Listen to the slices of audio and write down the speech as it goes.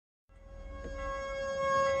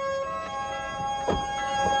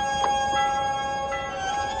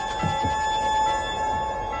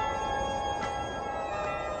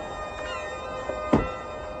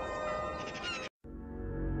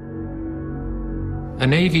A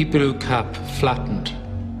navy blue cap flattened.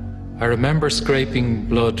 I remember scraping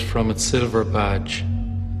blood from its silver badge.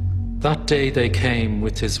 That day they came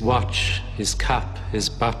with his watch, his cap, his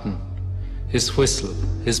baton, his whistle,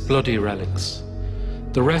 his bloody relics.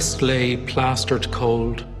 The rest lay plastered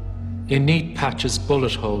cold, in neat patches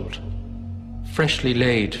bullet holed, freshly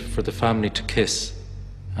laid for the family to kiss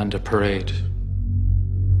and a parade.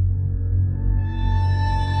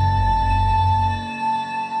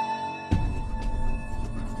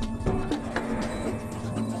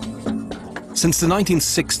 Since the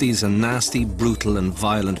 1960s, a nasty, brutal and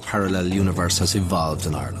violent parallel universe has evolved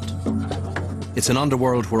in Ireland. It's an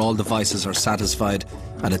underworld where all the vices are satisfied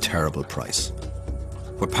at a terrible price,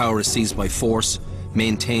 where power is seized by force,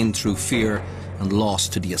 maintained through fear and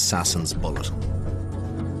lost to the assassin's bullet.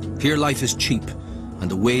 Here life is cheap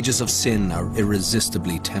and the wages of sin are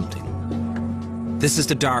irresistibly tempting. This is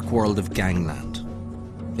the dark world of Gangland.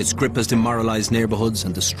 Its grip has demoralized neighborhoods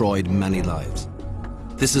and destroyed many lives.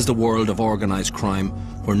 This is the world of organised crime,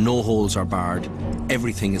 where no holes are barred,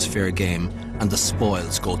 everything is fair game, and the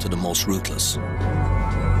spoils go to the most ruthless.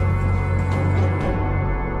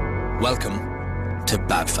 Welcome to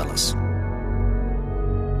Badfellas.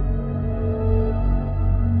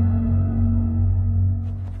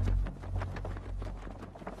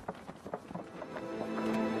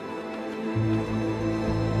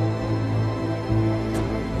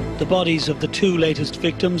 The bodies of the two latest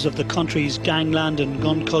victims of the country's gangland and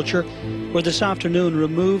gun culture were this afternoon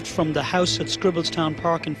removed from the house at Scribblestown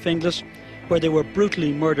Park in Finglas, where they were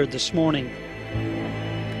brutally murdered this morning.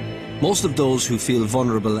 Most of those who feel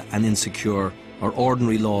vulnerable and insecure are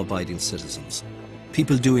ordinary law-abiding citizens,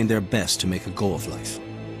 people doing their best to make a go of life.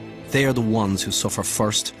 They are the ones who suffer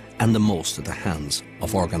first and the most at the hands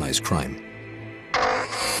of organised crime.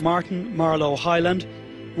 Martin Marlowe Hyland,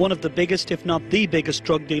 one of the biggest, if not the biggest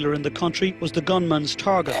drug dealer in the country, was the gunman's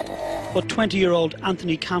target. But 20-year-old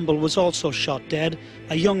Anthony Campbell was also shot dead,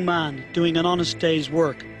 a young man doing an honest day's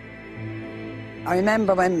work. I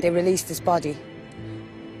remember when they released his body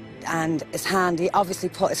and his hand, he obviously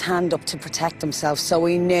put his hand up to protect himself, so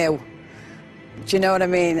he knew. Do you know what I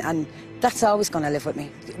mean? And that's always going to live with me.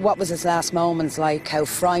 What was his last moments like, how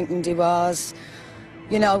frightened he was.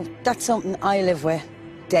 You know, that's something I live with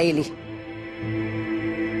daily.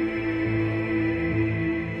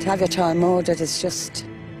 To have your child murdered is just...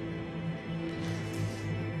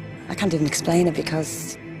 I can't even explain it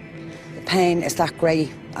because the pain is that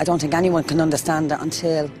great. I don't think anyone can understand it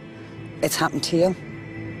until it's happened to you.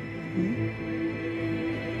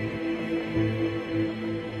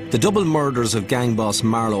 The double murders of gang boss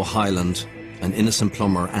Marlowe Hyland and innocent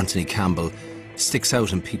plumber Anthony Campbell sticks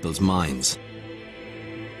out in people's minds.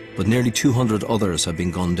 But nearly 200 others have been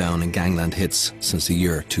gunned down in gangland hits since the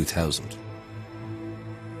year 2000.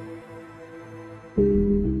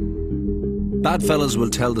 Badfellas will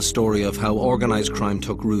tell the story of how organised crime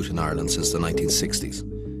took root in Ireland since the 1960s.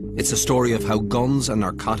 It's a story of how guns and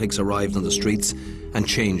narcotics arrived on the streets and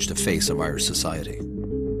changed the face of Irish society.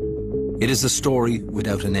 It is a story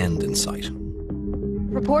without an end in sight.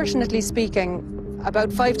 Proportionately speaking,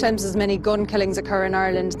 about 5 times as many gun killings occur in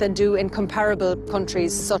Ireland than do in comparable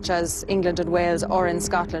countries such as England and Wales or in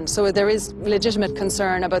Scotland. So there is legitimate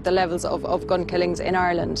concern about the levels of gun killings in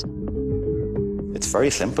Ireland. It's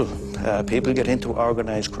very simple. People get into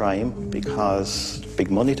organised crime because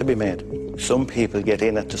big money to be made. Some people get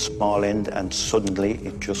in at the small end and suddenly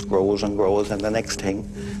it just grows and grows, and the next thing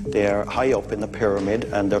they're high up in the pyramid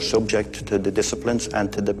and they're subject to the disciplines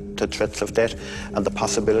and to the threats of death and the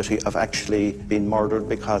possibility of actually being murdered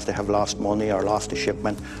because they have lost money or lost a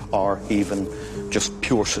shipment or even just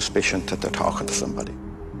pure suspicion that they're talking to somebody.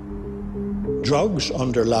 Drugs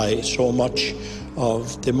underlie so much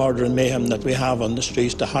of the murder and mayhem that we have on the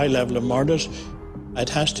streets, the high level of murders. It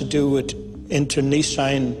has to do with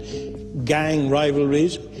internecine gang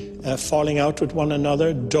rivalries, falling out with one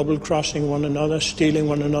another, double-crossing one another, stealing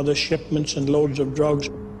one another's shipments and loads of drugs.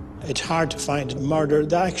 It's hard to find a murder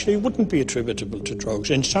that actually wouldn't be attributable to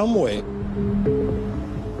drugs in some way.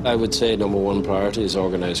 I would say number one priority is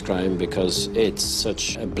organised crime because it's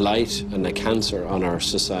such a blight and a cancer on our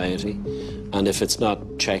society, and if it's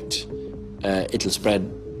not checked, it'll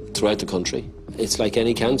spread throughout the country. It's like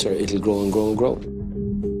any cancer, it'll grow and grow and grow.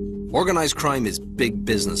 Organised crime is big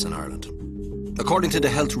business in Ireland. According to the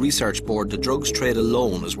Health Research Board, the drugs trade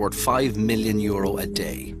alone is worth €5 million a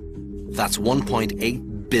day. That's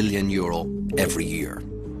 €1.8 billion every year.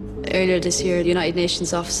 Earlier this year, the United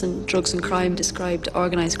Nations Office on Drugs and Crime described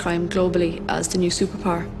organised crime globally as the new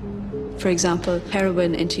superpower. For example,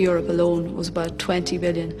 heroin into Europe alone was about 20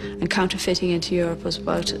 billion and counterfeiting into Europe was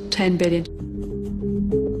about 10 billion.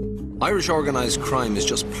 Irish organised crime is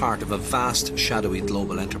just part of a vast, shadowy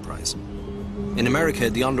global enterprise. In America,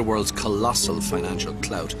 the underworld's colossal financial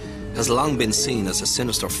clout has long been seen as a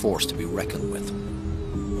sinister force to be reckoned with.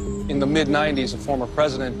 In the mid-90s, a former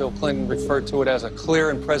president, Bill Clinton, referred to it as a clear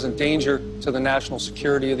and present danger to the national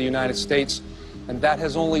security of the United States, and that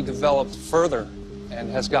has only developed further and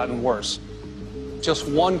has gotten worse. Just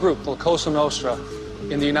one group, La Cosa Nostra,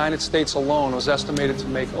 in the United States alone was estimated to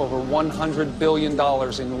make over $100 billion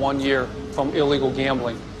in 1 year from illegal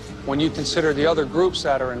gambling. When you consider the other groups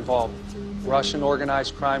that are involved, Russian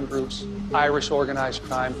organized crime groups, Irish organized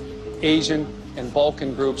crime, Asian and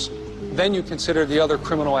Balkan groups, then you consider the other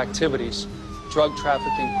criminal activities, drug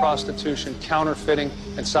trafficking, prostitution, counterfeiting,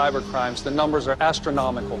 and cyber crimes. The numbers are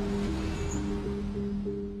astronomical.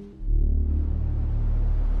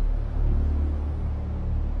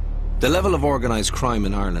 The level of organised crime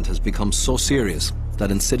in Ireland has become so serious that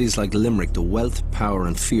in cities like Limerick, the wealth, power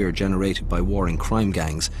and fear generated by warring crime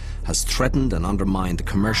gangs has threatened and undermined the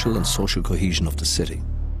commercial and social cohesion of the city.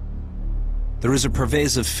 There is a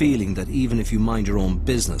pervasive feeling that even if you mind your own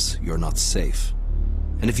business, you're not safe.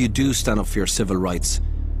 And if you do stand up for your civil rights,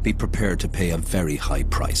 be prepared to pay a very high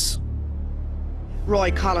price.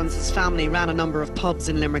 Roy Collins' family ran a number of pubs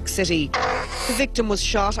in Limerick City. The victim was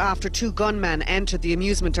shot after two gunmen entered the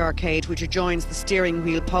amusement arcade which adjoins the Steering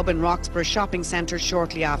Wheel pub in Roxborough shopping centre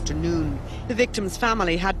shortly after noon. The victim's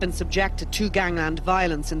family had been subjected to gangland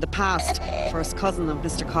violence in the past. The first cousin of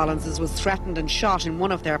Mr Collins' was threatened and shot in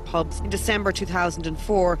one of their pubs in December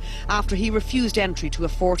 2004 after he refused entry to a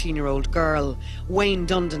 14-year-old girl. Wayne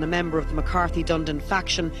Dundon, a member of the McCarthy-Dundon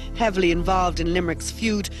faction heavily involved in Limerick's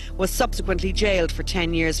feud, was subsequently jailed for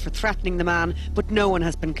 10 years for threatening the man, but no one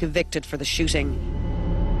has been convicted for the shooting.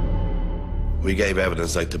 We gave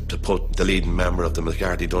evidence like to put the leading member of the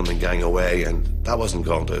McCarthy-Dundon gang away, and that wasn't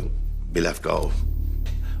going to be let go.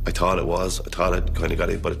 I thought it was. I thought it kind of got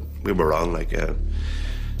it, but we were wrong. Like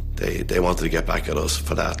they wanted to get back at us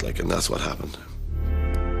for that, like, and that's what happened.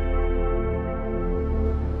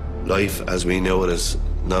 Life as we know it is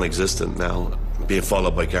non-existent now. Being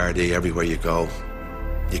followed by Gardaí everywhere you go.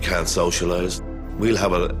 You can't socialise. We'll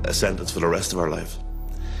have a sentence for the rest of our life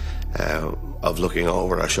of looking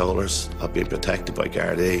over our shoulders, of being protected by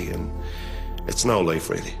Gardaí, and it's no life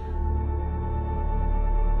really.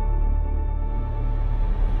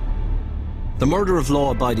 The murder of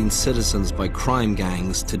law-abiding citizens by crime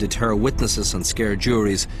gangs to deter witnesses and scare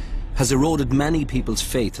juries has eroded many people's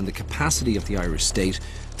faith in the capacity of the Irish state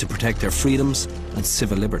to protect their freedoms and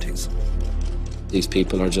civil liberties. These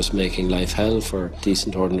people are just making life hell for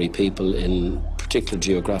decent, ordinary people in particular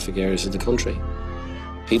geographic areas of the country.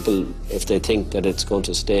 People, if they think that it's going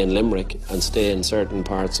to stay in Limerick and stay in certain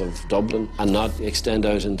parts of Dublin and not extend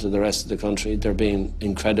out into the rest of the country, they're being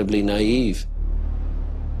incredibly naive.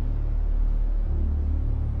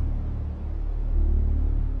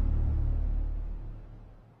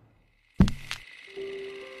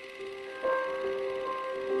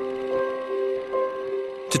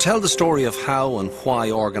 To tell the story of how and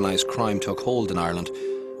why organised crime took hold in Ireland,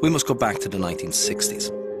 we must go back to the 1960s.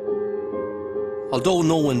 Although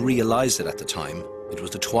no one realised it at the time, it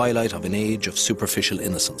was the twilight of an age of superficial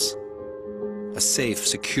innocence. A safe,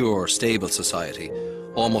 secure, stable society,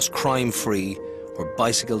 almost crime-free, where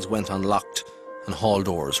bicycles went unlocked and hall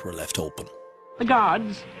doors were left open. The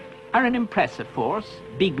Guards are an impressive force,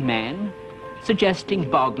 big men, suggesting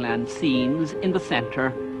bogland scenes in the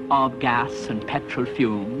centre of gas and petrol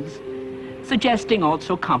fumes, suggesting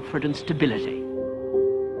also comfort and stability.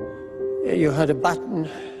 You had a baton,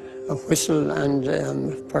 a whistle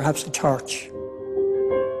and perhaps a torch.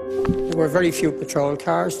 There were very few patrol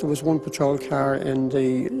cars. There was one patrol car in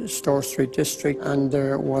the Store Street district and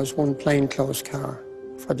there was one plainclothes car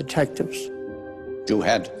for detectives. You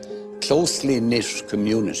had closely knit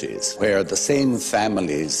communities where the same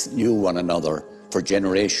families knew one another for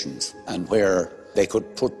generations and where they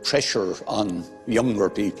could put pressure on younger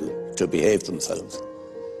people to behave themselves.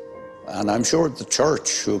 And I'm sure the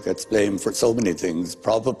church, who gets blamed for so many things,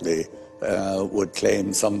 probably would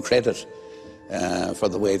claim some credit for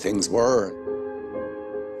the way things were.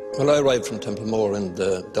 When I arrived from Templemore in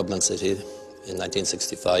the Dublin city in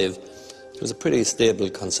 1965, it was a pretty stable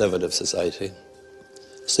conservative society.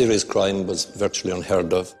 Serious crime was virtually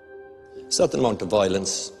unheard of. A certain amount of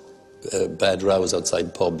violence, bad rows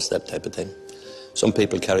outside pubs, that type of thing. Some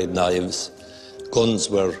people carried knives. Guns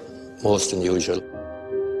were most unusual.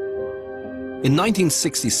 In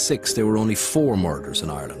 1966, there were only 4 murders in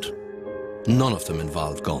Ireland. None of them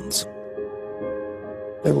involved guns.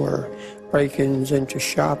 There were break-ins into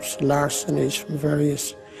shops, larcenies from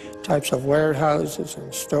various types of warehouses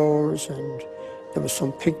and stores, and There was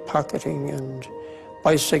some pickpocketing and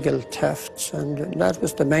bicycle thefts, and that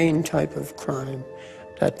was the main type of crime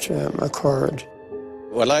that occurred.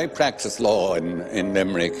 Well, I practiced law in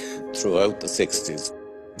Limerick throughout the 60s.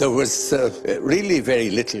 There was really very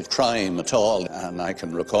little crime at all, and I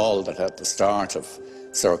can recall that at the start of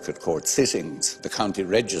circuit court sittings, the county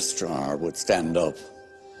registrar would stand up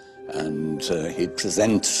and he'd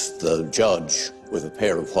present the judge with a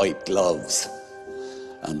pair of white gloves.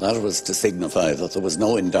 And that was to signify that there was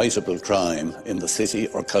no indictable crime in the city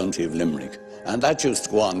or county of Limerick. And that used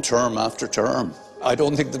to go on term after term. I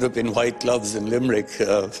don't think there have been white gloves in Limerick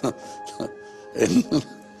in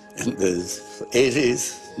the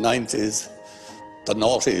 80s, 90s, the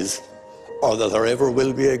noughties, or that there ever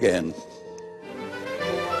will be again.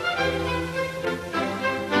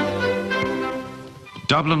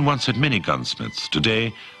 Dublin once had many gunsmiths.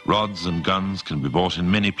 Today, rods and guns can be bought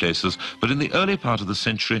in many places, but in the early part of the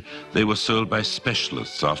century, they were sold by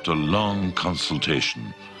specialists after long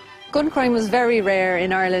consultation. Gun crime was very rare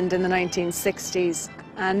in Ireland in the 1960s,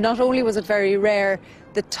 and not only was it very rare,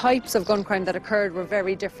 the types of gun crime that occurred were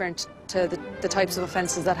very different to the types of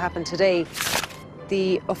offences that happen today.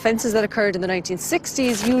 The offences that occurred in the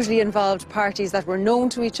 1960s usually involved parties that were known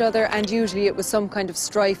to each other, and usually it was some kind of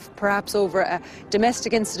strife, perhaps over a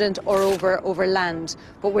domestic incident or over land.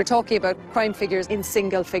 But we're talking about crime figures in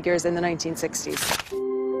single figures in the 1960s.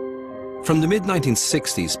 From the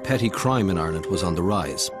mid-1960s, petty crime in Ireland was on the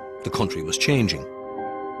rise. The country was changing.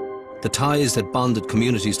 The ties that bonded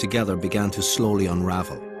communities together began to slowly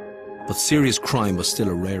unravel. But serious crime was still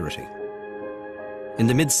a rarity. In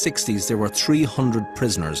the mid-60s, there were 300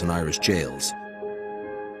 prisoners in Irish jails.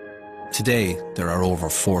 Today, there are over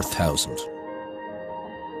 4,000.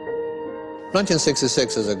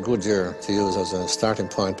 1966 is a good year to use as a starting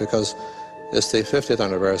point because it's the 50th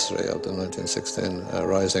anniversary of the 1916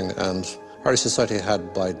 Rising, and Irish society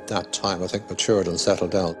had by that time, I think, matured and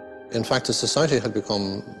settled down. In fact, the society had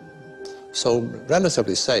become so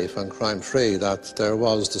relatively safe and crime-free that there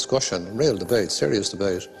was discussion, real debate, serious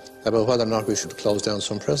debate, about whether or not we should close down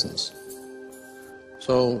some prisons.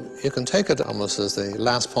 So you can take it almost as the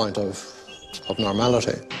last point of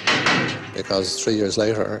normality, because 3 years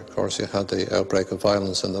later, of course, you had the outbreak of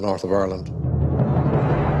violence in the north of Ireland.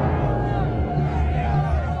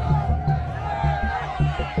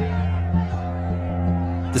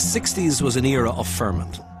 The 60s was an era of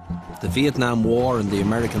ferment. The Vietnam War and the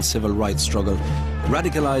American civil rights struggle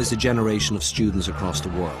radicalized a generation of students across the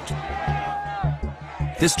world.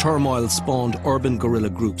 This turmoil spawned urban guerrilla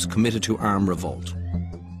groups committed to armed revolt.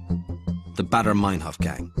 The Baader Meinhof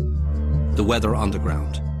Gang, the Weather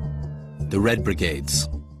Underground, the Red Brigades.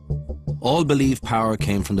 All believed power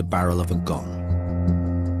came from the barrel of a gun.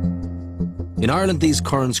 In Ireland, these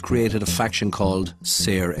currents created a faction called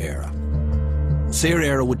Saor Éire. Saor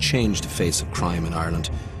Éire would change the face of crime in Ireland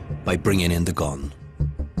by bringing in the gun.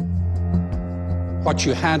 What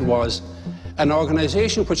you had was an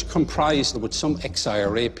organisation which comprised with some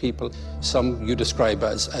ex-IRA people, some you describe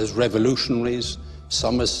as revolutionaries,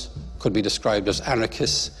 some could be described as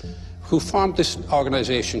anarchists, who formed this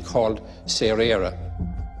organisation called Saor Éire.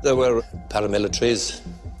 There were paramilitaries,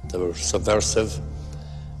 they were subversive,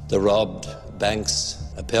 they robbed banks,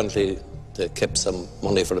 apparently they kept some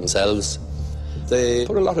money for themselves. They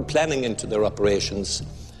put a lot of planning into their operations,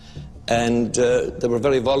 and they were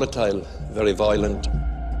very volatile, very violent.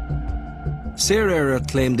 Saor Éire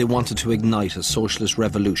claimed they wanted to ignite a socialist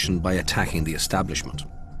revolution by attacking the establishment.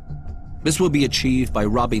 This would be achieved by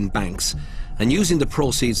robbing banks and using the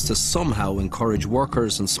proceeds to somehow encourage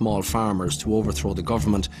workers and small farmers to overthrow the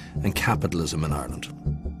government and capitalism in Ireland.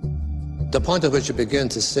 The point at which you begin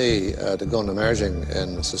to see the gun emerging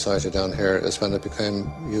in society down here is when it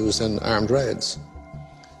became used in armed raids.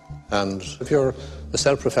 And if you're a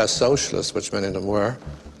self-professed socialist, which many of them were,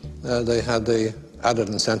 they had the added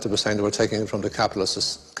incentive of saying they were taking it from the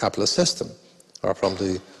capitalist system, or from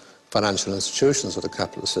the financial institutions of the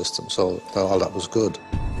capitalist system, so all that was good.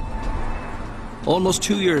 Almost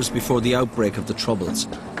 2 years before the outbreak of the Troubles,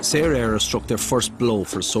 Saor Éire struck their first blow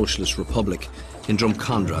for a socialist republic in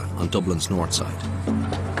Drumcondra on Dublin's north side.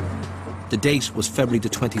 The date was February the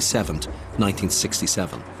 27th,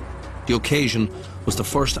 1967. The occasion was the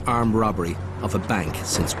first armed robbery of a bank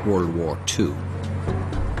since World War II.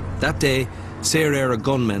 That day, Saor Éire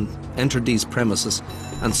gunmen entered these premises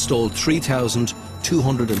and stole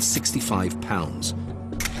 £3,265.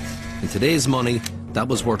 In today's money, that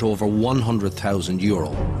was worth over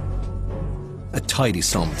 €100,000. A tidy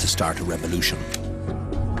sum to start a revolution.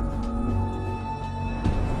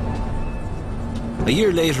 A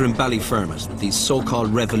year later in Ballyfermot, these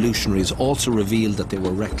so-called revolutionaries also revealed that they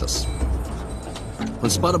were reckless. When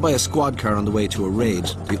spotted by a squad car on the way to a raid,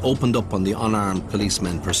 they opened up on the unarmed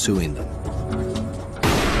policemen pursuing them.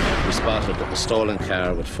 We spotted a stolen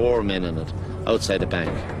car with 4 men in it outside a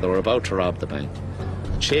bank. They were about to rob the bank.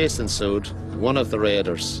 A chase ensued. One of the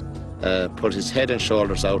raiders put his head and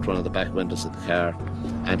shoulders out one of the back windows of the car,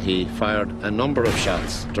 and he fired a number of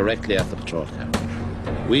shots directly at the patrol car.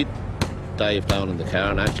 We dived down in the car,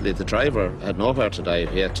 and actually the driver had nowhere to dive.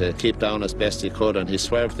 He had to keep down as best he could, and he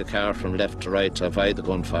swerved the car from left to right to avoid the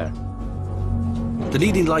gunfire. The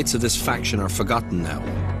leading lights of this faction are forgotten now.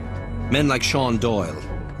 Men like Sean Doyle,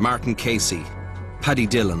 Martin Casey, Paddy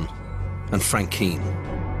Dillon and Frank Keane.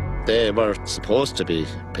 They were supposed to be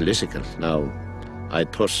political. Now,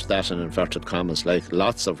 I'd put that in inverted commas, like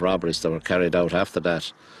lots of robberies that were carried out after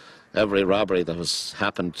that. Every robbery that was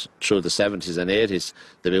happened through the 70s and 80s,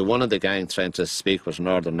 there'd be one of the gang trying to speak with a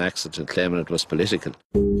northern accent and claiming it was political.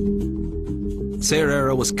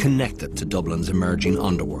 Saor was connected to Dublin's emerging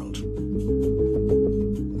underworld.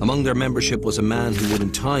 Among their membership was a man who would in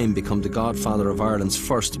time become the godfather of Ireland's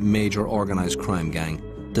first major organised crime gang,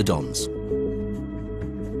 the Duns.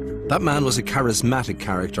 That man was a charismatic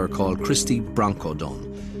character called Christy Bronco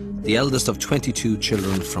Dunn, the eldest of 22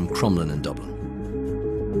 children from Crumlin in Dublin.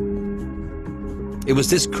 It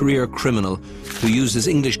was this career criminal who used his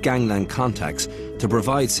English gangland contacts to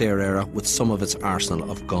provide Saor with some of its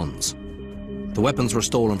arsenal of guns. The weapons were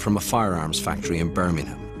stolen from a firearms factory in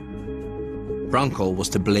Birmingham. Bronco was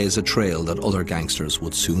to blaze a trail that other gangsters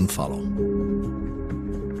would soon follow.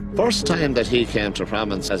 First time that he came to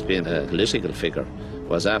prominence as being a political figure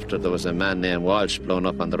was after there was a man named Walsh blown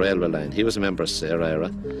up on the railway line. He was a member of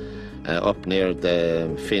Saor up near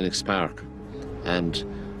the Phoenix Park. And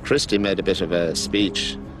Christie made a bit of a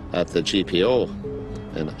speech at the GPO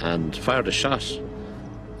and fired a shot,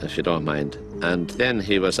 if you don't mind. And then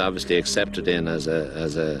he was obviously accepted in as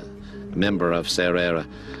a member of Saor,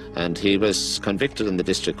 and he was convicted in the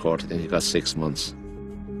district court. I think he got 6 months.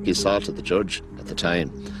 He assaulted the judge at the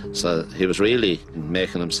time, so he was really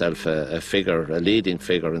making himself a figure, a leading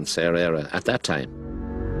figure in Saor at that time.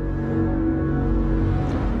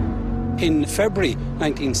 In February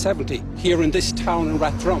 1970, here in this town in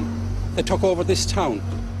Rathdrum, they took over this town,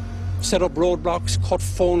 set up roadblocks, cut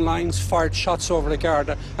phone lines, fired shots over the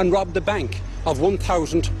Garda and robbed the bank of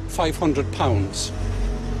 £1,500.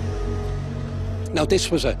 Now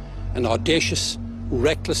this was an audacious,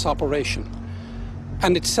 reckless operation,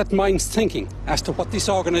 and it set minds thinking as to what this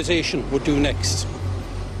organisation would do next.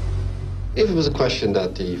 If it was a question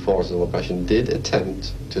that the forces of oppression did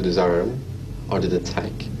attempt to disarm or did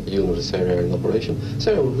attack a unit of Saor in operation,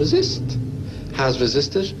 Saor would resist, has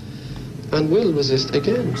resisted, and will resist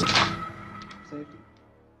again.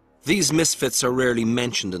 These misfits are rarely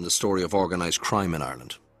mentioned in the story of organised crime in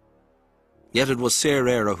Ireland. Yet it was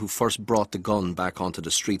Saor who first brought the gun back onto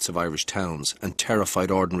the streets of Irish towns and terrified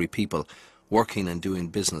ordinary people working and doing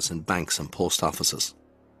business in banks and post offices.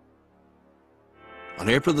 On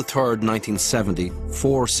April the 3rd, 1970,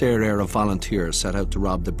 4 Saor volunteers set out to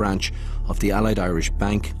rob the branch of the Allied Irish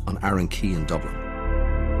Bank on Arran Quay in Dublin.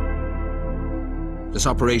 This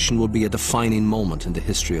operation would be a defining moment in the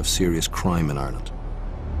history of serious crime in Ireland.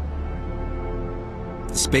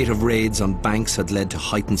 The spate of raids on banks had led to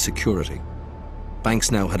heightened security. Banks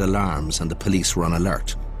now had alarms and the police were on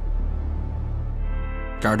alert.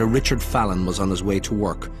 Garda Richard Fallon was on his way to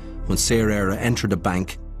work when Saor entered a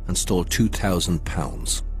bank and stole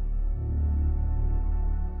 £2,000.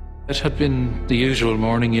 It had been the usual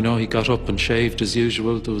morning, you know. He got up and shaved as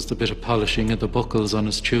usual. There was the bit of polishing of the buckles on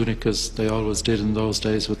his tunic, as they always did in those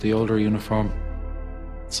days with the older uniform.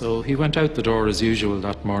 So he went out the door as usual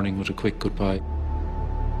that morning with a quick goodbye.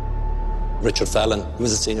 Richard Fallon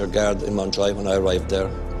was a senior guard in Mountjoy when I arrived there.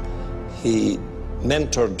 He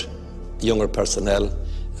mentored younger personnel,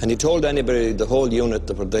 and he told anybody, the whole unit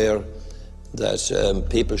that were there, that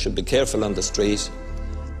people should be careful on the street,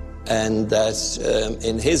 and that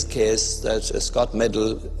in his case, that a Scott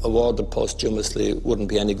Medal awarded posthumously wouldn't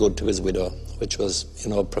be any good to his widow, which was, you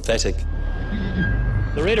know, prophetic.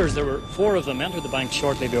 The raiders, there were 4 of them, entered the bank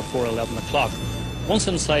shortly before 11 o'clock. Once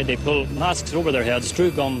inside, they pulled masks over their heads,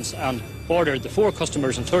 drew guns and ordered the 4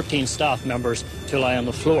 customers and 13 staff members to lie on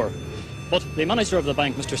the floor. But the manager of the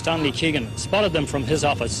bank, Mr. Stanley Keegan, spotted them from his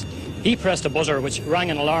office. He pressed a buzzer which rang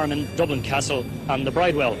an alarm in Dublin Castle and the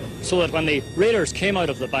Bridewell, so that when the raiders came out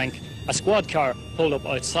of the bank, a squad car pulled up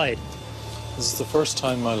outside. This is the first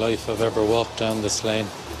time in my life I've ever walked down this lane.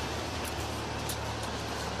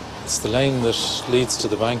 It's the lane that leads to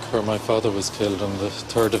the bank where my father was killed on the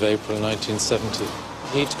 3rd of April 1970.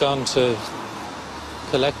 He'd gone to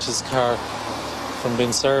collect his car from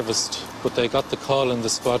being serviced but they got the call in the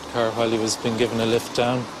squad car while he was being given a lift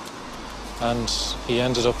down, and he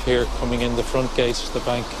ended up here coming in the front gate of the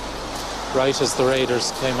bank right as the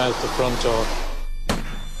raiders came out the front door.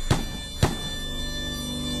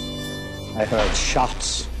 I heard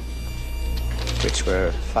shots which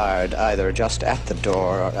were fired either just at the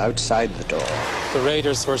door or outside the door. The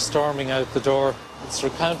raiders were storming out the door. It's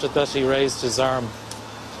recounted that he raised his arm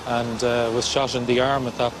and was shot in the arm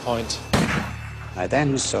at that point. I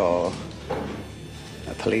then saw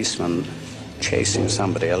a policeman chasing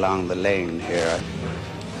somebody along the lane here,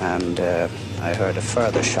 and I heard a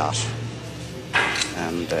further shot,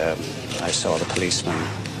 and I saw the policeman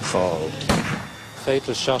fall. A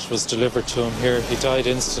fatal shot was delivered to him here. He died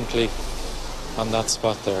instantly on that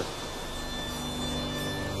spot there.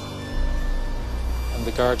 And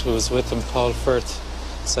the guard who was with him, Paul Firth,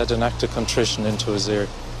 said an act of contrition into his ear.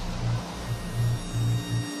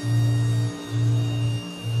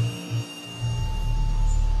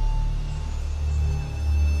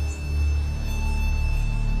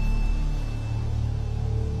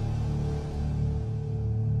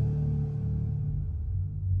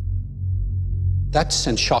 That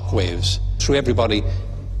sent shockwaves through everybody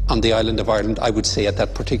on the island of Ireland, I would say, at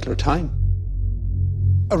that particular time.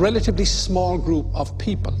 A relatively small group of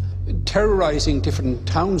people terrorising different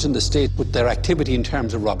towns in the state with their activity in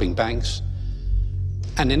terms of robbing banks,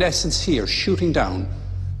 and in essence here shooting down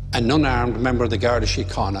an unarmed member of the Garda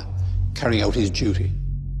Síochána carrying out his duty.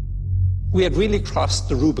 We had really crossed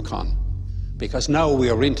the Rubicon, because now we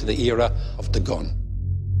are into the era of the gun.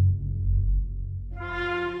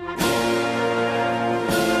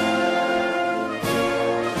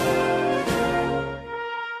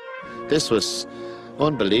 This was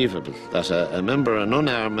unbelievable, that an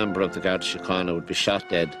unarmed member of the Garda Síochána would be shot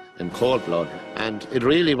dead in cold blood. And it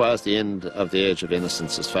really was the end of the age of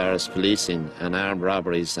innocence as far as policing and armed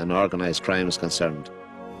robberies and organised crime is concerned.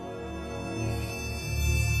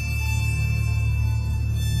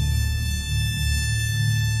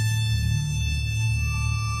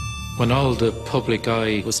 When all the public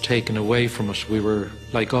eye was taken away from it, we were,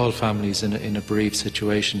 like all families, in a bereaved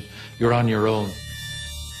situation. You're on your own.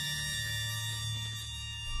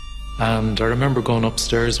 And I remember going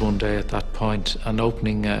upstairs one day at that point and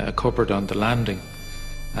opening a cupboard on the landing,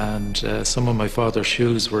 and some of my father's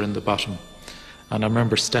shoes were in the bottom, and I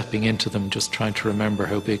remember stepping into them just trying to remember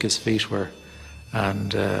how big his feet were,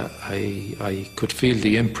 and I could feel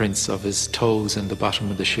the imprints of his toes in the bottom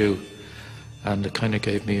of the shoe, and it kind of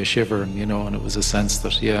gave me a shiver, and and it was a sense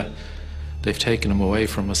that, yeah, they've taken him away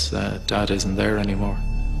from us. Dad isn't there anymore.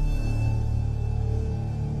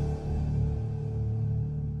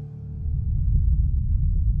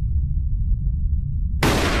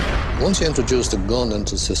 Once you introduce the gun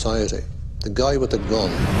into society, the guy with the gun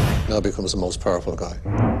now becomes the most powerful guy.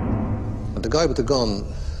 And the guy with the gun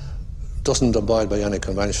doesn't abide by any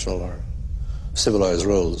conventional or civilized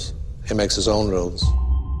rules. He makes his own rules.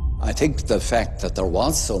 I think the fact that there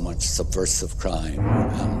was so much subversive crime,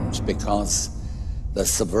 and because the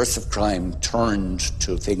subversive crime turned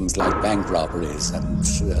to things like bank robberies and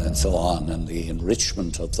so on, and the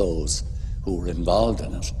enrichment of those who were involved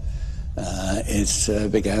in it,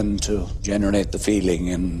 it began to generate the feeling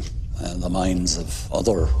in the minds of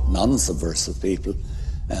other non-subversive people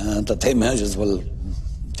that they might as well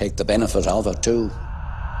take the benefit of it too.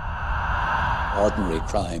 Ordinary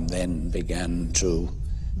crime then began to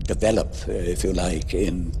develop, if you like,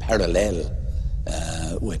 in parallel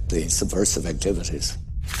with the subversive activities.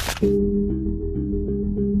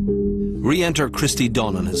 Re-enter Christy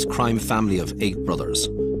Dunn and his crime family of 8 brothers.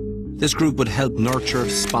 This group would help nurture,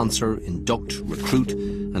 sponsor, induct, recruit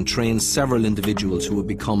and train several individuals who would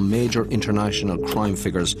become major international crime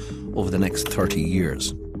figures over the next 30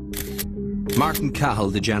 years. Martin Cahill,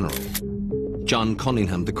 the General. John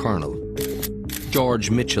Cunningham, the Colonel. George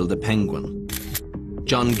Mitchell, the Penguin.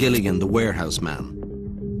 John Gilligan, the Warehouse Man.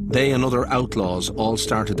 They and other outlaws all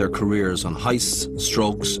started their careers on heists,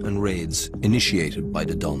 strokes and raids initiated by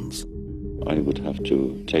the Dunns. I would have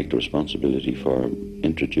to take the responsibility for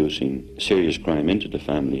introducing serious crime into the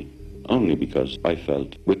family, only because I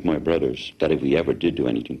felt with my brothers that if we ever did do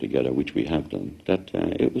anything together, which we have done, that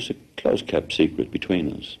it was a close-kept secret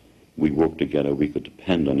between us. We worked together, we could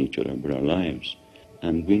depend on each other with our lives,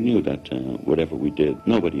 and we knew that whatever we did,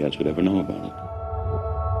 nobody else would ever know about it.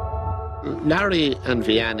 Larry and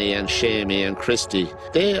Vianney and Shamey and Christy,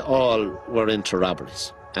 they all were into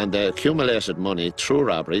robberies. And they accumulated money through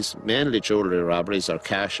robberies, mainly jewellery robberies or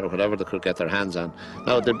cash or whatever they could get their hands on.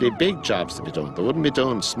 Now, there'd be big jobs to be done. They wouldn't be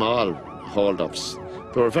doing small hold-ups.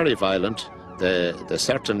 They were very violent. They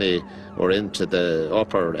certainly were into the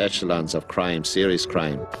upper echelons of crime, serious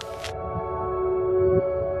crime.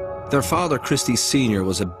 Their father, Christie Sr.,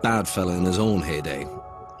 was a bad fella in his own heyday.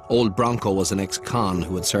 Old Bronco was an ex-con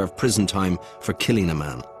who had served prison time for killing a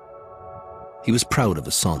man. He was proud of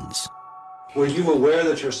his sons. Were you aware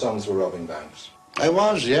that your sons were robbing banks? I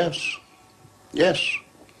was, yes. Yes.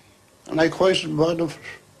 And I quite admired them for it.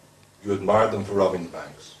 You admired them for robbing the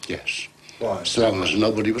banks? Yes. Why? As long as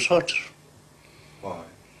nobody was hurt. Why?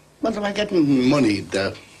 Well, they were getting money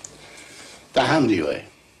the handy way.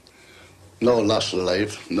 No loss of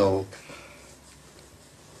life, no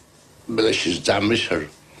malicious damage or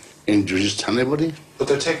injuries to anybody. But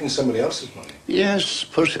they're taking somebody else's money. Yes,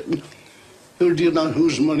 but who do you know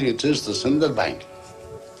whose money it is that's in the bank?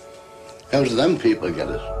 How do them people get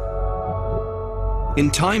it? In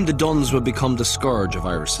time, the Dunns would become the scourge of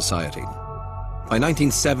Irish society. By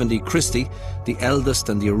 1970, Christie, the eldest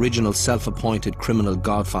and the original self-appointed criminal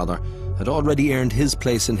godfather, had already earned his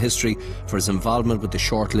place in history for his involvement with the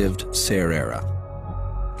short-lived Sayre era.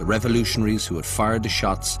 The revolutionaries who had fired the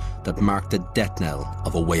shots that marked the death knell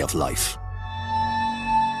of a way of life.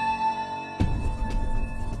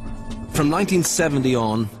 From 1970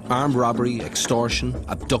 on, armed robbery, extortion,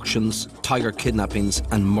 abductions, tiger kidnappings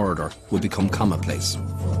and murder would become commonplace.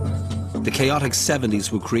 The chaotic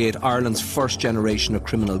 70s would create Ireland's first generation of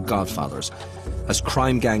criminal godfathers as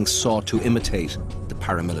crime gangs sought to imitate the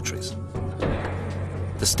paramilitaries.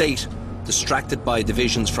 The state, distracted by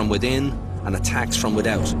divisions from within and attacks from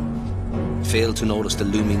without, failed to notice the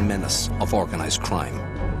looming menace of organised crime.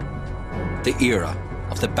 The era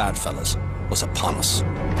of the bad fellas was upon us.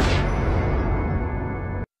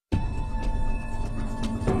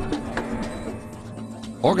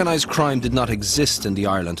 Organised crime did not exist in the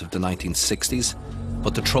Ireland of the 1960s,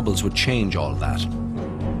 but the Troubles would change all that.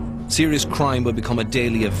 Serious crime would become a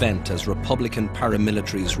daily event as Republican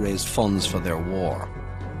paramilitaries raised funds for their war.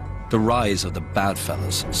 The rise of the bad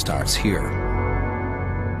fellas starts here.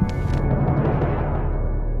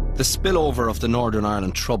 The spillover of the Northern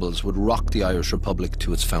Ireland Troubles would rock the Irish Republic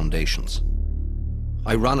to its foundations.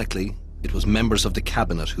 Ironically, it was members of the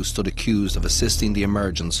cabinet who stood accused of assisting the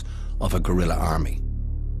emergence of a guerrilla army.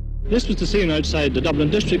 This was the scene outside the Dublin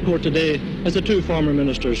District Court today as the two former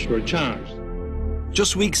ministers were charged.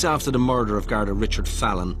 Just weeks after the murder of Garda Richard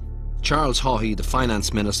Fallon, Charles Haughey, the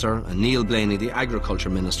Finance Minister, and Neil Blaney, the Agriculture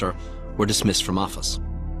Minister, were dismissed from office.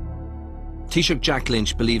 Taoiseach Jack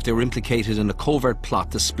Lynch believed they were implicated in a covert plot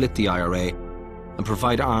to split the IRA and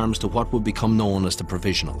provide arms to what would become known as the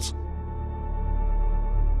Provisionals.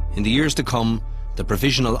 In the years to come, the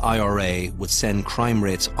Provisional IRA would send crime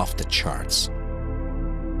rates off the charts.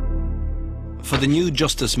 For the new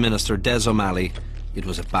Justice Minister, Des O'Malley, it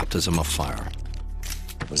was a baptism of fire.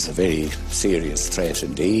 It was a very serious threat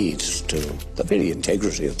indeed to the very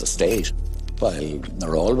integrity of the state. While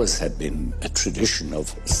there always had been a tradition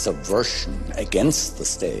of subversion against the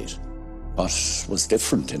state, what was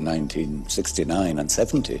different in 1969 and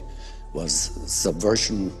 70 was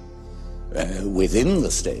subversion within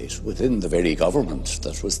the state, within the very government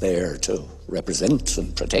that was there to represent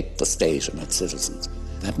and protect the state and its citizens.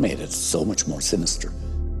 That made it so much more sinister.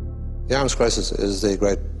 The arms crisis is the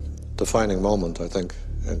great defining moment, I think,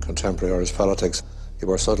 in contemporary Irish politics. You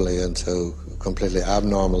were suddenly into a completely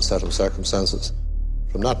abnormal set of circumstances.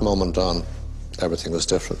 From that moment on, everything was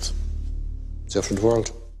different. Different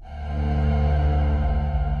world.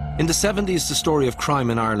 In the 70s, the story of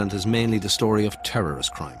crime in Ireland is mainly the story of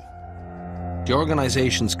terrorist crime. The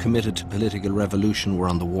organisations committed to political revolution were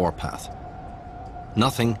on the warpath.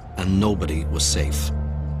 Nothing and nobody was safe,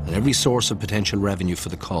 and every source of potential revenue for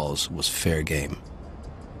the cause was fair game.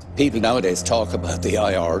 People nowadays talk about the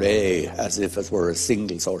IRA as if it were a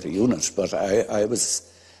single sort of unit, but I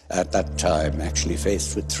was at that time actually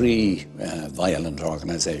faced with three violent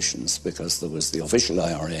organisations, because there was the official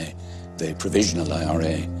IRA, the provisional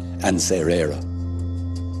IRA, and Sayre era.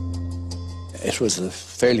 It was a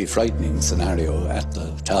fairly frightening scenario at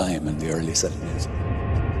the time in the early 70s.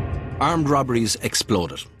 Armed robberies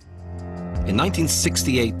exploded. In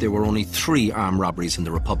 1968, there were only 3 armed robberies in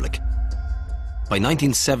the Republic. By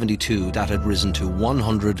 1972, that had risen to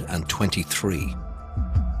 123.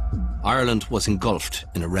 Ireland was engulfed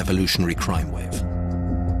in a revolutionary crime wave.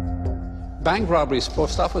 Bank robberies,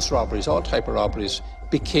 post office robberies, all type of robberies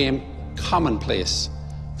became commonplace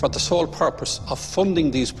for the sole purpose of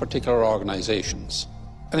funding these particular organisations.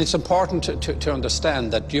 And it's important to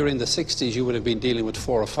understand that during the 60s you would have been dealing with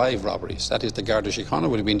 4 or 5 robberies. That is, the Garda Síochána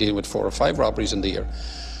would have been dealing with 4 or 5 robberies in the year.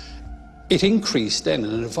 It increased then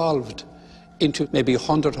and evolved into maybe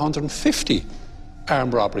 100, 150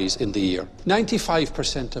 armed robberies in the year,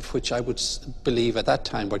 95% of which I would believe at that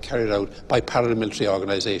time were carried out by paramilitary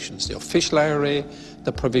organisations, the official IRA,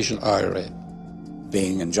 the provisional IRA.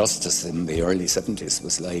 Being in justice in the early 70s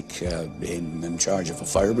was like being in charge of a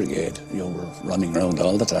fire brigade. You were running around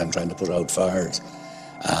all the time trying to put out fires.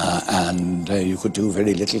 And you could do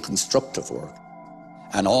very little constructive work.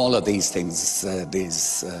 And all of these things,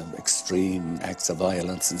 these extreme acts of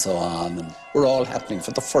violence and so on, and were all happening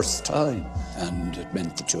for the first time. And it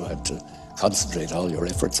meant that you had to concentrate all your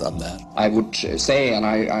efforts on that. I would say, and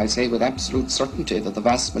I say with absolute certainty, that the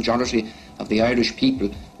vast majority of the Irish people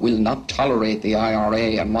will not tolerate the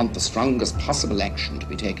IRA and want the strongest possible action to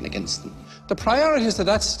be taken against them. The priorities at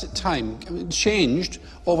that time changed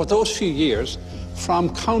over those few years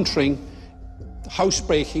from countering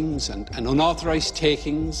housebreakings and unauthorised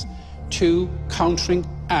takings to countering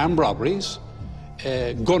armed robberies,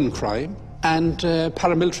 gun crime and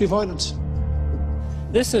paramilitary violence.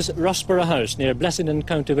 This is Rossborough House near Blessington,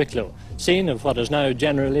 County Wicklow, scene of what is now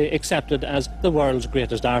generally accepted as the world's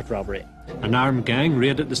greatest art robbery. An armed gang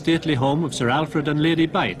raided the stately home of Sir Alfred and Lady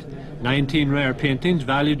Bite. 19 rare paintings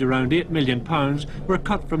valued around £8 million were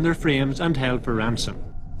cut from their frames and held for ransom.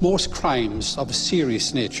 Most crimes of a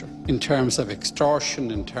serious nature, in terms of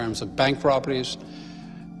extortion, in terms of bank robberies,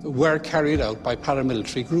 were carried out by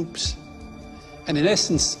paramilitary groups. And in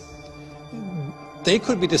essence, they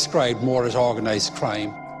could be described more as organised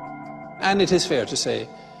crime. And it is fair to say,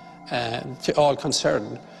 to all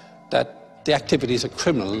concerned, that the activities of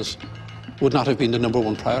criminals would not have been the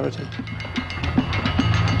 #1 priority.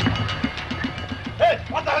 Hey,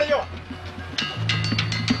 what the hell are you?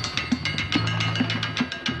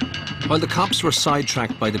 While the cops were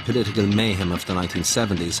sidetracked by the political mayhem of the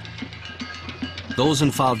 1970s, those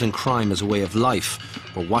involved in crime as a way of life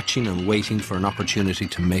were watching and waiting for an opportunity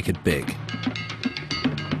to make it big.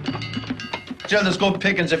 Jill, there's good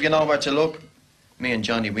pickings if you know where to look. Me and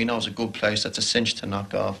Johnny, we know it's a good place that's a cinch to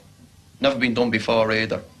knock off. Never been done before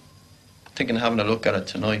either. Thinking of having a look at it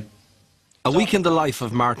tonight. A week in the life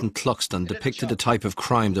of Martin Cluxton depicted the type of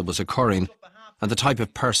crime that was occurring and the type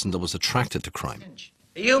of person that was attracted to crime.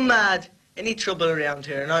 Are you mad? Any trouble around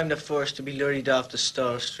here and I'm the first to be lurried off the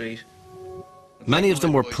Star Street. Many of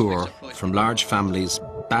them were poor, from large families,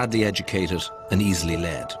 badly educated and easily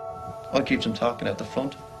led. What keeps them talking at the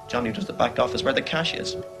front? Johnny does the back office where the cash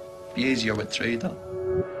is. Be easier with 3 though.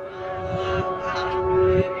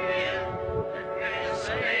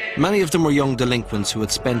 Many of them were young delinquents who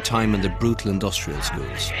had spent time in the brutal industrial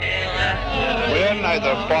schools. We are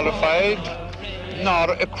neither qualified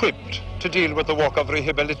nor equipped to deal with the work of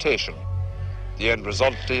rehabilitation. The end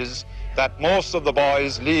result is that most of the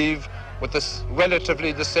boys leave with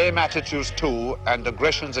relatively the same attitudes to and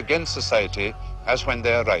aggressions against society as when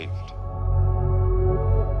they arrived.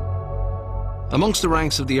 Amongst the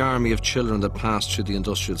ranks of the army of children that passed through the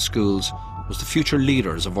industrial schools was the future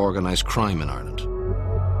leaders of organised crime in Ireland.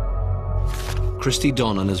 Christy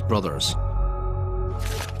Dunn and his brothers,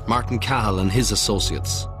 Martin Cahill and his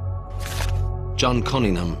associates, John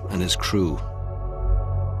Cunningham and his crew.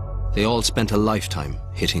 They all spent a lifetime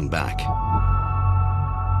hitting back.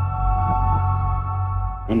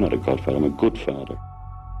 I'm not a godfather, I'm a good father.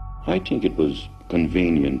 I think it was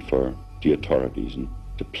convenient for the authorities, and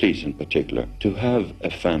the police in particular, to have a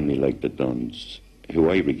family like the Dunns, who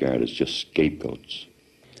I regard as just scapegoats.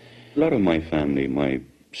 A lot of my family, my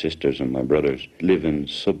sisters and my brothers, live in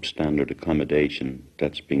substandard accommodation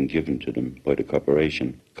that's been given to them by the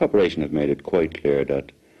corporation. The corporation have made it quite clear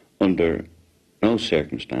that under no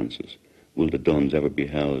circumstances will the Dunns ever be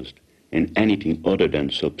housed in anything other than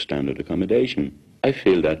substandard accommodation. I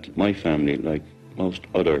feel that my family, like most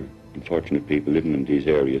other unfortunate people living in these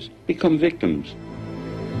areas, become victims.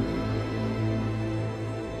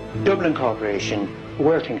 Dublin Corporation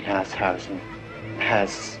working class housing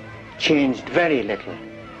has changed very little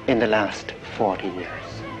in the last 40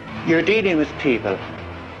 years. You're dealing with people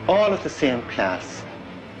all of the same class.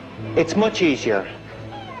 It's much easier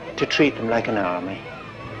to treat them like an army,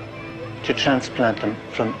 to transplant them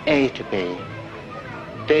from A to B.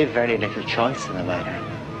 They've very little choice in the matter.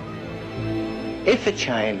 If a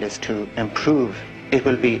child is to improve, it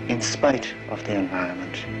will be in spite of the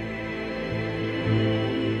environment.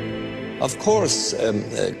 Of course,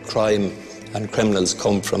 crime and criminals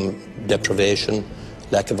come from deprivation,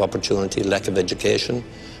 lack of opportunity, lack of education.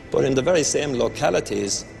 But in the very same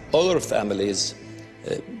localities, other families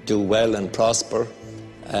do well and prosper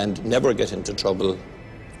and never get into trouble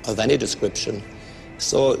of any description.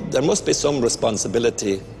 So there must be some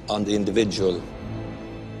responsibility on the individual.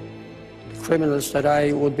 Criminals that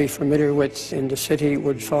I would be familiar with in the city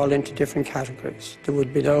would fall into different categories. There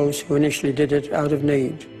would be those who initially did it out of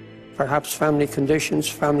need. Perhaps family conditions,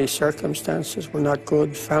 family circumstances were not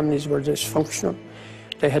good, families were dysfunctional.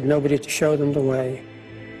 They had nobody to show them the way.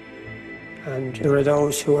 and there are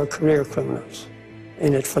those who are career criminals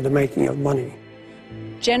in it for the making of money.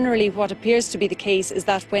 Generally, what appears to be the case is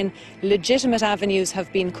that when legitimate avenues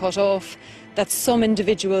have been cut off, that some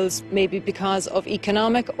individuals, maybe because of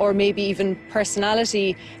economic or maybe even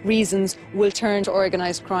personality reasons, will turn to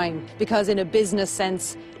organised crime, because in a business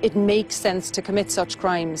sense it makes sense to commit such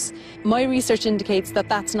crimes. My research indicates that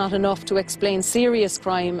that's not enough to explain serious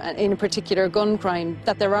crime, and in particular gun crime,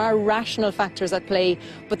 that there are rational factors at play,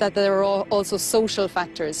 but that there are also social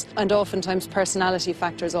factors and oftentimes personality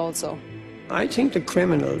factors also. I think the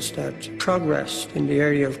criminals that progressed in the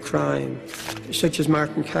area of crime, such as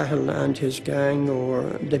Martin Cahill and his gang, or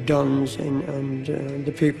the Duns and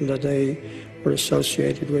the people that they were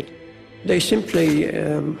associated with, they simply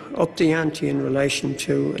upped the ante in relation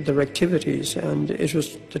to their activities, and it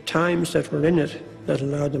was the times that were in it that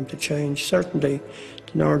allowed them to change. Certainly,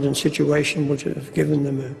 the Northern situation would have given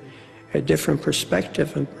them a different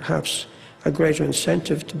perspective and perhaps a greater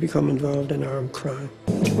incentive to become involved in armed crime.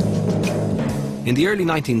 In the early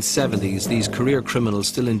 1970s, these career criminals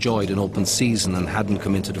still enjoyed an open season and hadn't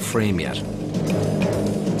come into the frame yet.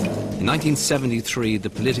 In 1973, the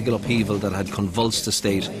political upheaval that had convulsed the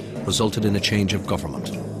state resulted in a change of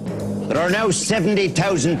government. There are now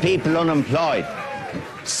 70,000 people unemployed.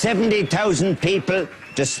 70,000 people,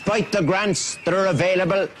 despite the grants that are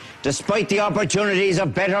available, despite the opportunities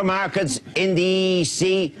of better markets in the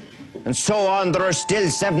EEC, and so on, there are still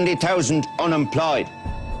 70,000 unemployed.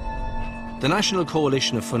 The National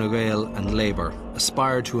Coalition of Fine Gael and Labour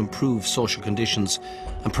aspired to improve social conditions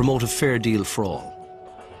and promote a fair deal for all.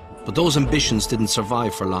 But those ambitions didn't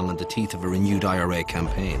survive for long in the teeth of a renewed IRA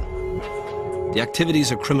campaign. The activities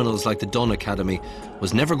of criminals like the Dunn Academy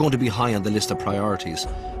was never going to be high on the list of priorities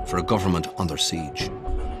for a government under siege.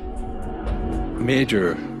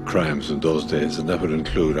 Major crimes in those days, and that would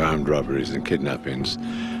include armed robberies and kidnappings,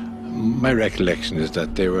 my recollection is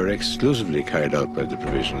that they were exclusively carried out by the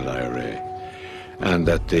Provisional IRA, and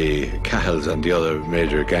that the Cahills and the other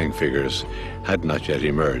major gang figures had not yet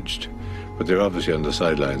emerged. But they're obviously on the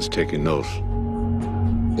sidelines taking note.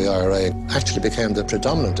 The IRA actually became the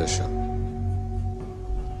predominant issue.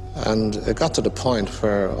 And it got to the point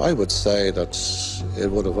where I would say that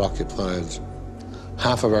it would have occupied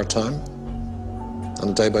half of our time on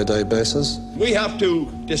a day-by-day basis. We have to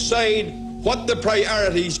decide what the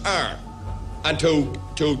priorities are and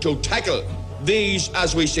to tackle these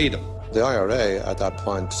as we see them. The IRA at that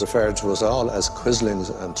point referred to us all as quislings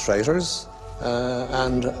and traitors,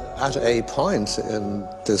 and at a point in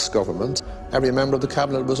this government, every member of the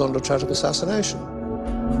cabinet was under threat of assassination.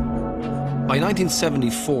 By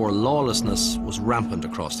 1974, lawlessness was rampant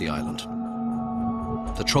across the island.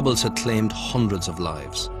 The Troubles had claimed hundreds of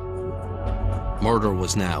lives. Murder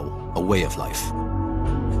was now a way of life.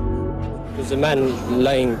 There was a man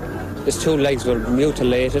lying, his two legs were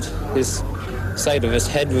mutilated, his side of his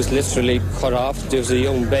head was literally cut off. There was a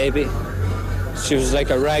young baby. She was like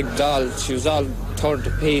a rag doll. She was all torn to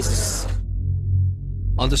pieces.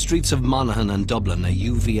 On the streets of Monaghan and Dublin, a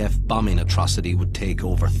UVF bombing atrocity would take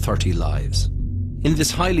over 30 lives. In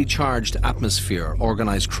this highly charged atmosphere,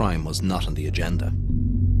 organised crime was not on the agenda.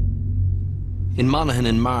 In Monaghan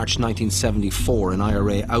in March 1974, an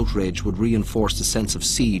IRA outrage would reinforce the sense of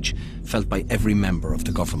siege felt by every member of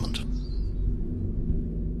the government.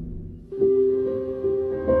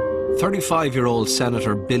 35-year-old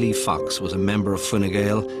Senator Billy Fox was a member of Fine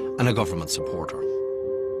Gael and a government supporter.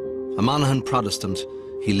 A Monaghan Protestant,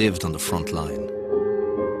 he lived on the front line.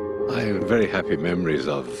 I have very happy memories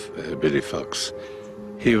of Billy Fox.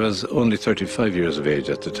 He was only 35 years of age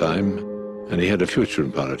at the time, and he had a future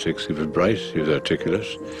in politics. He was bright, he was articulate,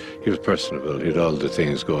 he was personable, he had all the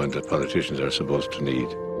things going that politicians are supposed to need.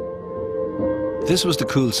 This was the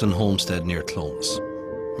Coulson homestead near Clones.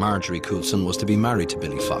 Marjorie Coulson was to be married to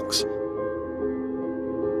Billy Fox.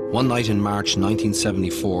 One night in March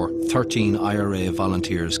 1974, 13 IRA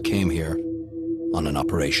volunteers came here on an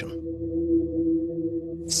operation.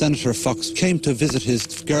 Senator Fox came to visit his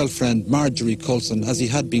girlfriend Marjorie Coulson, as he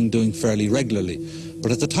had been doing fairly regularly.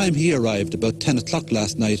 But at the time he arrived, about 10 o'clock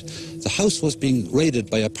last night, the house was being raided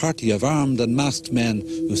by a party of armed and masked men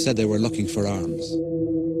who said they were looking for arms.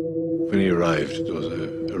 When he arrived, there was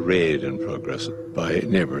a raid in progress by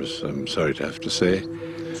neighbours, I'm sorry to have to say.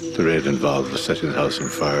 The raid involved setting the house on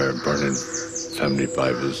fire, burning family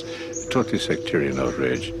Bibles, totally sectarian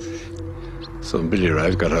outrage. So when Billy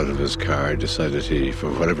arrived, got out of his car, decided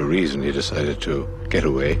for whatever reason, he decided to get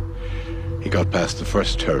away. He got past the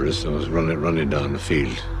first terrorist and was running down the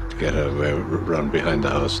field to get away, run behind the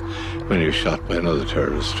house, when he was shot by another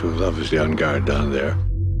terrorist who was obviously on guard down there.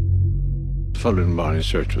 The following morning,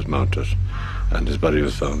 search was mounted, and his body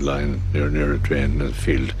was found lying near a drain in a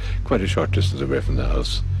field quite a short distance away from the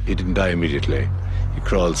house. He didn't die immediately. He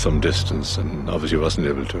crawled some distance and obviously wasn't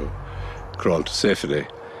able to crawl to safety.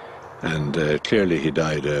 And clearly he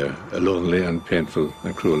died a lonely and painful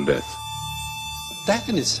and cruel death. That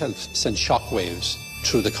in itself sent shockwaves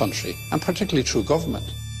through the country, and particularly through government,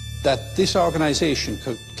 that this organisation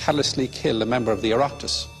could callously kill a member of the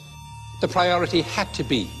Oireachtas. The priority had to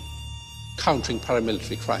be countering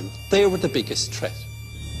paramilitary crime. They were the biggest threat.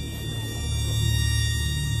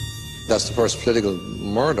 That's the first political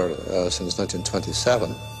murder since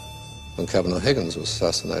 1927, when Kevin O'Higgins was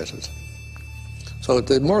assassinated. So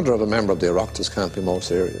the murder of a member of the Oireachtas can't be more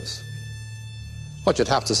serious. What you'd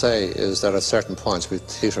have to say is that at certain points we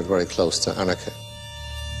teetered very close to anarchy.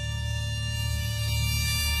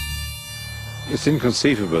 It's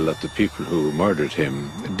inconceivable that the people who murdered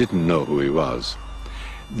him didn't know who he was.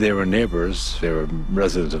 They were neighbours, they were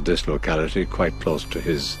residents of this locality, quite close to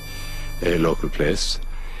his local place.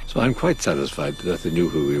 So I'm quite satisfied that they knew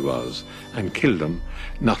who he was and killed him,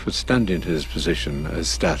 notwithstanding his position, his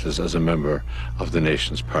status as a member of the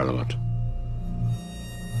nation's parliament.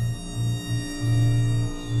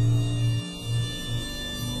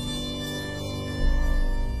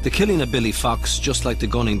 The killing of Billy Fox, just like the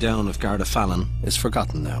gunning down of Garda Fallon, is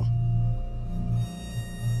forgotten now.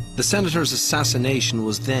 The senator's assassination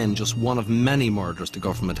was then just one of many murders the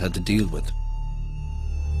government had to deal with.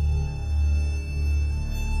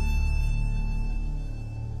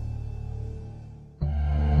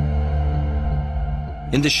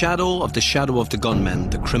 In the shadow of the gunmen,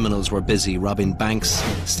 the criminals were busy robbing banks,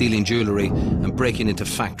 stealing jewellery and breaking into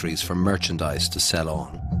factories for merchandise to sell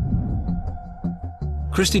on.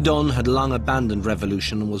 Christy Dunn had long abandoned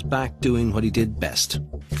revolution and was back doing what he did best,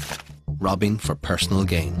 robbing for personal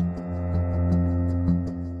gain.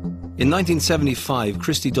 In 1975,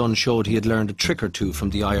 Christy Dunn showed he had learned a trick or two from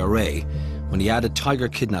the IRA when he added tiger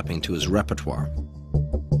kidnapping to his repertoire.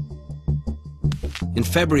 In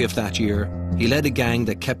February of that year, he led a gang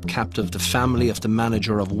that kept captive the family of the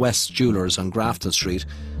manager of West's Jewellers on Grafton Street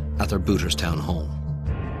at their Booterstown home.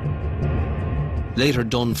 Later,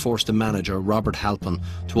 Dunn forced the manager, Robert Halpin,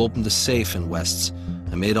 to open the safe in West's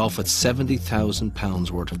and made off with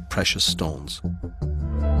 £70,000 worth of precious stones.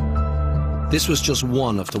 This was just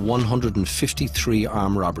one of the 153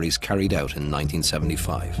 armed robberies carried out in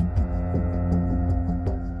 1975.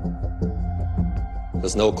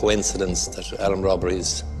 There's no coincidence that armed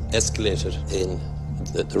robberies escalated in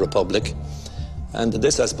the Republic. And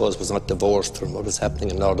this, I suppose, was not divorced from what was happening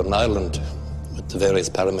in Northern Ireland with the various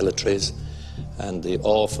paramilitaries and the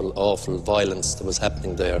awful, awful violence that was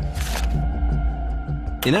happening there.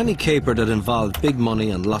 In any caper that involved big money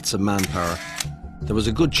and lots of manpower, there was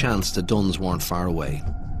a good chance the Dunns weren't far away.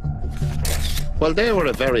 Well, they were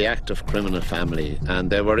a very active criminal family, and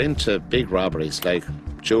they were into big robberies, like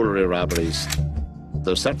jewellery robberies.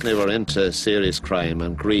 They certainly were into serious crime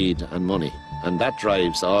and greed and money, and that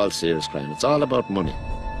drives all serious crime. It's all about money.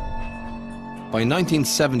 By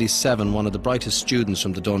 1977, one of the brightest students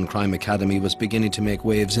from the Dunn Crime Academy was beginning to make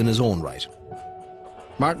waves in his own right.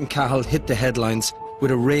 Martin Cahill hit the headlines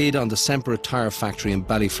with a raid on the Semper tire factory in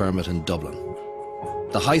Ballyfermot in Dublin.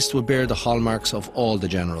 The heist would bear the hallmarks of all the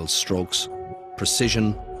general's strokes: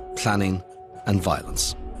 precision, planning and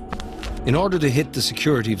violence. In order to hit the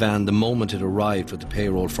security van the moment it arrived with the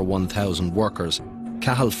payroll for 1,000 workers,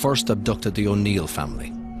 Cahill first abducted the O'Neill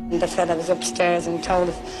family. The fella was upstairs and told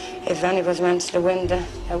if any of us went to the window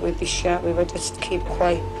that we'd be shot, we would just keep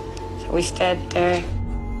quiet. So we stayed there.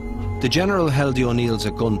 The general held the O'Neills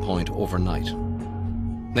at gunpoint overnight.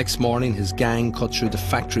 Next morning, his gang cut through the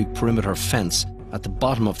factory perimeter fence at the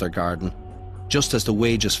bottom of their garden, just as the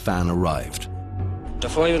wages van arrived. The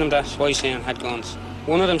five of them that I seen had guns.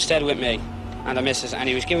 One of them stayed with me and the missus, and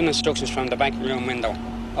he was giving instructions from the back room window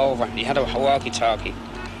over. He had a walkie-talkie.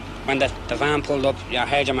 When the van pulled up, I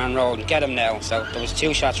heard your man roll, get him now. So there was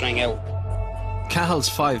 2 shots rang out. Cahill's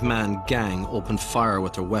 5-man gang opened fire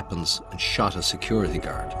with their weapons and shot a security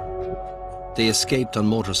guard. They escaped on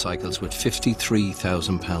motorcycles with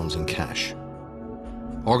 £53,000 in cash.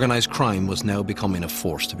 Organised crime was now becoming a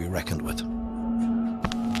force to be reckoned with.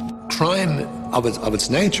 Crime of its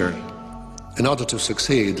nature, in order to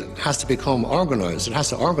succeed, has to become organised. It has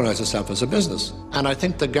to organise itself as a business. And I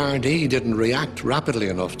think the Gardaí didn't react rapidly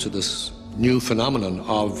enough to this new phenomenon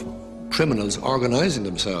of criminals organising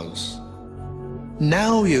themselves.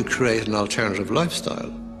 Now you create an alternative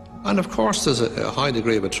lifestyle. And of course there's a high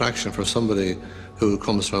degree of attraction for somebody who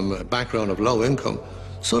comes from a background of low income,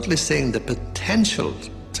 suddenly seeing the potential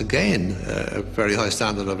to gain a very high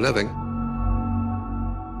standard of living.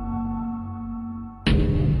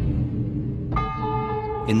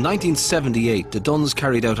 In 1978, the Duns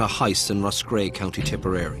carried out a heist in Roscrea, County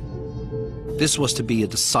Tipperary. This was to be a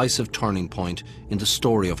decisive turning point in the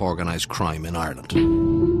story of organised crime in Ireland.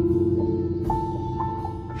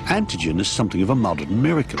 Antigen is something of a modern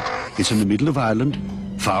miracle. It's in the middle of Ireland,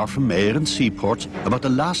 far from mayor and seaports, about the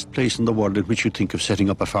last place in the world in which you think of setting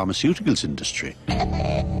up a pharmaceuticals industry.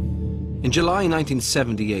 In July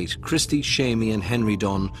 1978, Christy, Shamey and Henry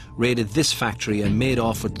Dunn raided this factory and made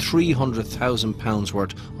off with £300,000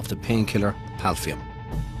 worth of the painkiller Palfium.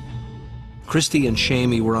 Christy and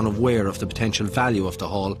Shamey were unaware of the potential value of the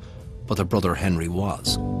haul, but their brother Henry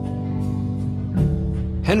was.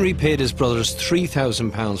 Henry paid his brothers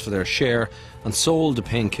 £3,000 for their share and sold the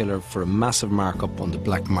painkiller for a massive markup on the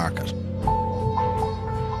black market.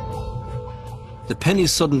 The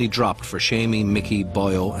pennies suddenly dropped for Shamey, Mickey,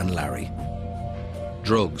 Boyo and Larry.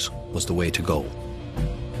 Drugs was the way to go.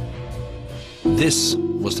 This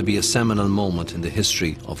was to be a seminal moment in the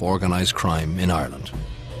history of organised crime in Ireland.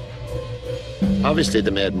 Obviously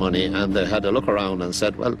they made money and they had a look around and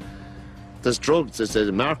said, well, there's drugs, there's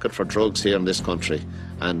a market for drugs here in this country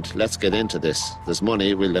and let's get into this. There's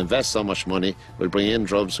money, we'll invest so much money, we'll bring in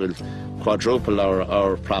drugs, we'll quadruple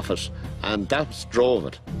our profit, and that drove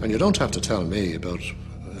it. And you don't have to tell me about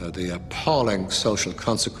the appalling social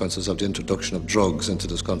consequences of the introduction of drugs into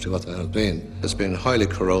this country, what they have been. It's been highly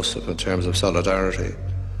corrosive in terms of solidarity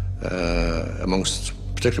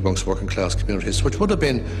particularly amongst working class communities, which would have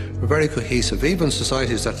been very cohesive, even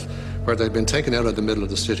societies where they'd been taken out of the middle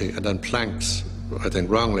of the city and then planked, I think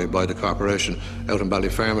wrongly, by the corporation out in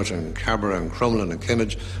Ballyfermot and Cabra and Crumlin and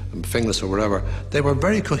Kimmage and Finglas or wherever. They were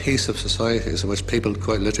very cohesive societies in which people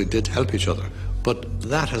quite literally did help each other. But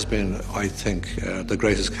that has been, I think, the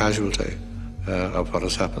greatest casualty of what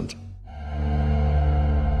has happened.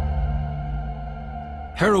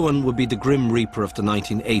 Heroin would be the grim reaper of the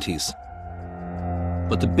 1980s.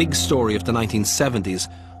 But the big story of the 1970s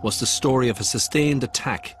was the story of a sustained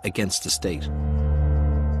attack against the state.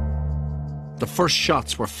 The first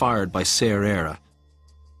shots were fired by Saor Éire,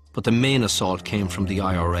 but the main assault came from the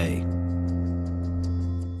IRA.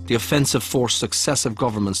 The offensive forced successive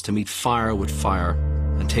governments to meet fire with fire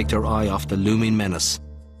and take their eye off the looming menace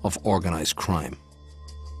of organised crime.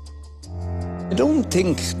 I don't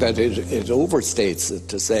think that it overstates it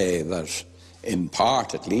to say that, in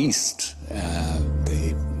part at least,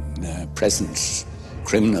 the present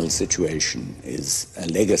criminal situation is a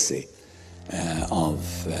legacy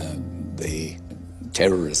of the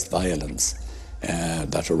terrorist violence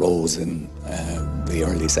that arose in the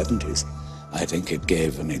early 70s. I think it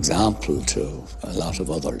gave an example to a lot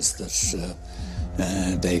of others that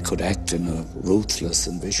they could act in a ruthless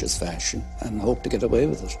and vicious fashion and hope to get away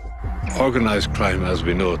with it. Organised crime as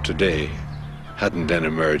we know it today hadn't then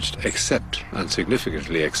emerged except, and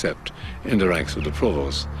significantly except, in the ranks of the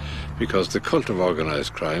provos, because the cult of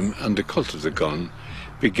organised crime and the cult of the gun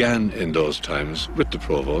began in those times with the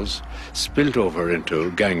provos, spilled over into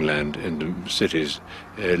gangland in the cities,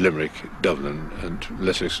 Limerick, Dublin, and to a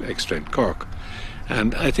lesser extent Cork.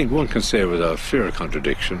 And I think one can say without fear of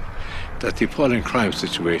contradiction that the appalling crime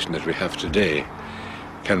situation that we have today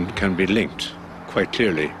can be linked quite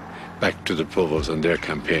clearly back to the provos and their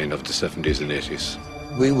campaign of the 70s and 80s.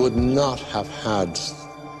 We would not have had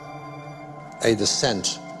a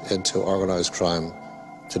descent into organised crime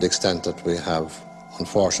to the extent that we have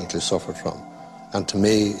unfortunately suffered from. And to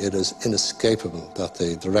me, it is inescapable that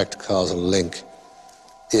the direct causal link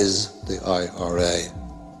is the IRA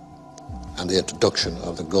and the introduction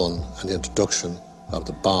of the gun and the introduction of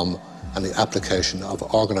the bomb and the application of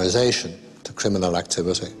organisation to criminal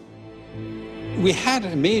activity. We had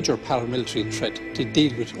a major paramilitary threat to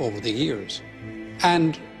deal with over the years.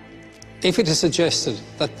 And if it is suggested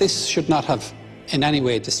that this should not have in any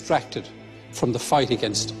way distracted from the fight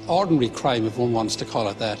against ordinary crime, if one wants to call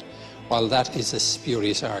it that, well, that is a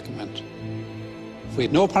spurious argument. If we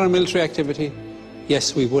had no paramilitary activity,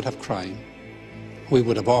 yes, we would have crime. We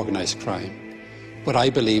would have organised crime. But I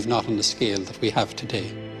believe not on the scale that we have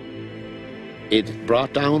today. It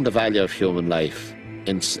brought down the value of human life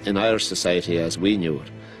in Irish society as we knew it.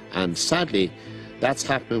 And sadly, that's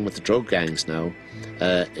happening with the drug gangs now.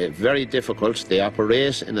 Very difficult. They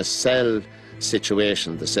operate in a cell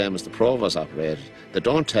situation, the same as the provos operated. They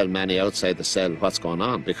don't tell many outside the cell what's going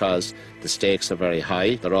on because the stakes are very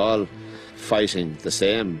high. They're all fighting the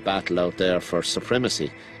same battle out there for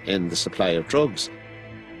supremacy in the supply of drugs.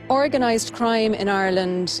 Organised crime in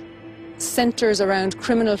Ireland centres around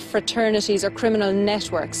criminal fraternities or criminal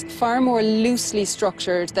networks, far more loosely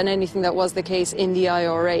structured than anything that was the case in the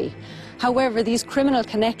IRA. However, these criminal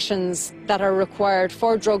connections that are required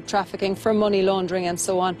for drug trafficking, for money laundering and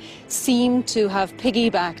so on, seem to have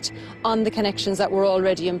piggybacked on the connections that were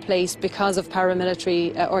already in place because of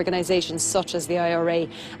paramilitary organisations such as the IRA.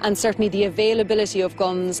 And certainly the availability of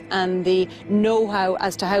guns and the know-how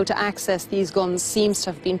as to how to access these guns seems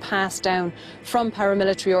to have been passed down from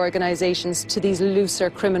paramilitary organisations to these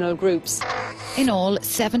looser criminal groups. In all,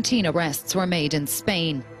 17 arrests were made in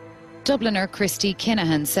Spain. Dubliner Christy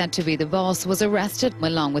Kinahan, said to be the boss, was arrested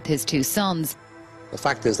along with his 2 sons. The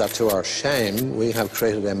fact is that, to our shame, we have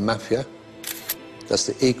created a mafia that's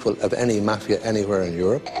the equal of any mafia anywhere in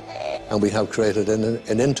Europe, and we have created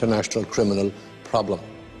an international criminal problem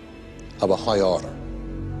of a high order,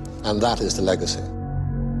 and that is the legacy.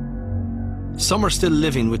 Some are still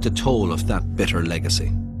living with the toll of that bitter legacy.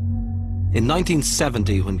 In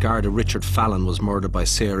 1970, when Garda Richard Fallon was murdered by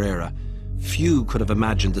Sarah, few could have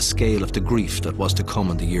imagined the scale of the grief that was to come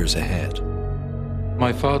in the years ahead.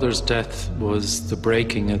 My father's death was the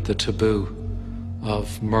breaking of the taboo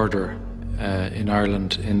of murder in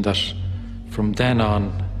Ireland, in that from then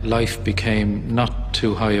on life became not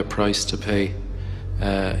too high a price to pay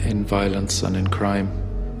in violence and in crime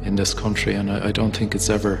in this country, and I don't think it's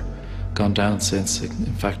ever gone down since.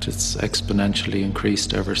 In fact, it's exponentially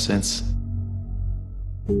increased ever since.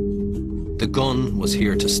 The gun was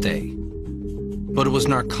here to stay. But it was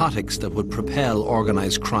narcotics that would propel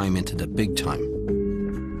organised crime into the big time.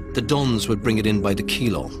 The Duns would bring it in by the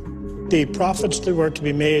kilo. The profits that were to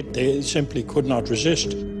be made, they simply could not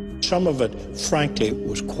resist. Some of it, frankly,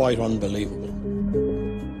 was quite unbelievable.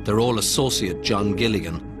 Their old associate, John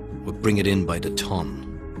Gilligan, would bring it in by the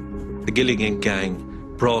ton. The Gilligan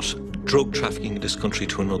gang brought drug trafficking in this country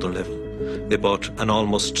to another level. They brought an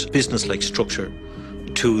almost business-like structure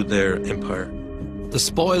to their empire. The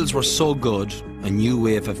spoils were so good, a new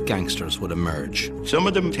wave of gangsters would emerge. Some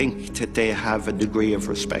of them think that they have a degree of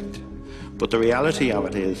respect, but the reality of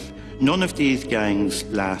it is none of these gangs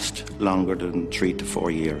last longer than 3 to 4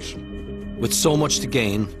 years. With so much to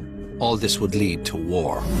gain, all this would lead to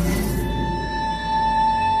war.